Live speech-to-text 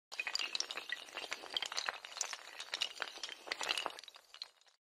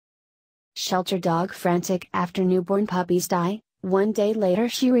shelter dog Frantic after newborn puppies die. One day later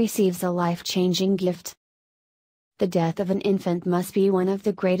she receives a life-changing gift. The death of an infant must be one of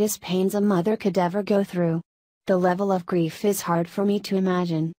the greatest pains a mother could ever go through. The level of grief is hard for me to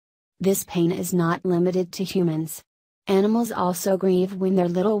imagine. This pain is not limited to humans. Animals also grieve when their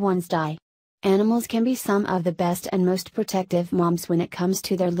little ones die. Animals can be some of the best and most protective moms when it comes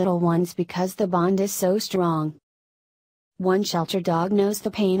to their little ones because the bond is so strong. One shelter dog knows the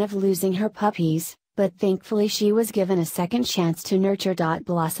pain of losing her puppies, but thankfully she was given a second chance to nurture.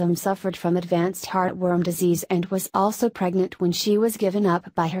 Blossom suffered from advanced heartworm disease and was also pregnant when she was given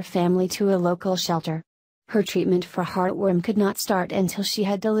up by her family to a local shelter. Her treatment for heartworm could not start until she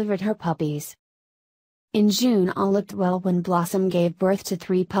had delivered her puppies. In June all looked well when Blossom gave birth to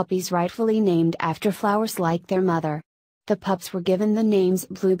 3 puppies rightfully named after flowers like their mother. The pups were given the names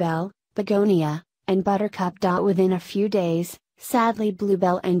Bluebell, Begonia, and Buttercup. Within a few days, sadly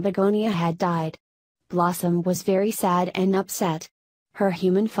Bluebell and Begonia had died. Blossom was very sad and upset. Her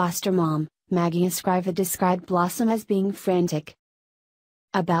human foster mom, Maggie Escriva, described Blossom as being frantic.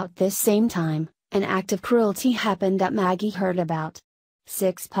 About this same time, an act of cruelty happened that Maggie heard about.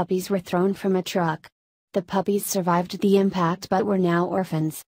 6 puppies were thrown from a truck. The puppies survived the impact but were now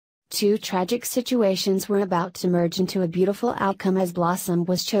orphans. 2 tragic situations were about to merge into a beautiful outcome as Blossom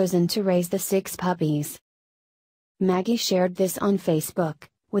was chosen to raise the 6 puppies. Maggie shared this on Facebook.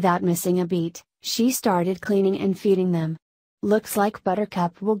 Without missing a beat, she started cleaning and feeding them. Looks like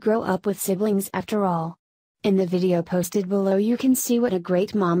Buttercup will grow up with siblings after all. In the video posted below you can see what a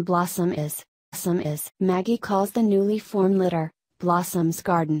great mom Blossom is. Maggie calls the newly formed litter, Blossom's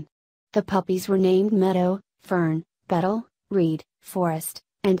Garden. The puppies were named Meadow, Fern, Beetle, Reed, Forest,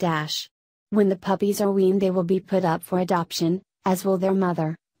 and Ash. When the puppies are weaned they will be put up for adoption, as will their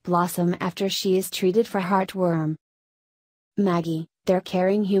mother, Blossom, after she is treated for heartworm. Maggie, their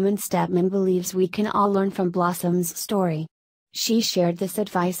caring human stepmom, believes we can all learn from Blossom's story. She shared this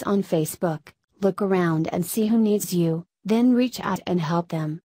advice on Facebook: look around and see who needs you, then reach out and help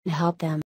them.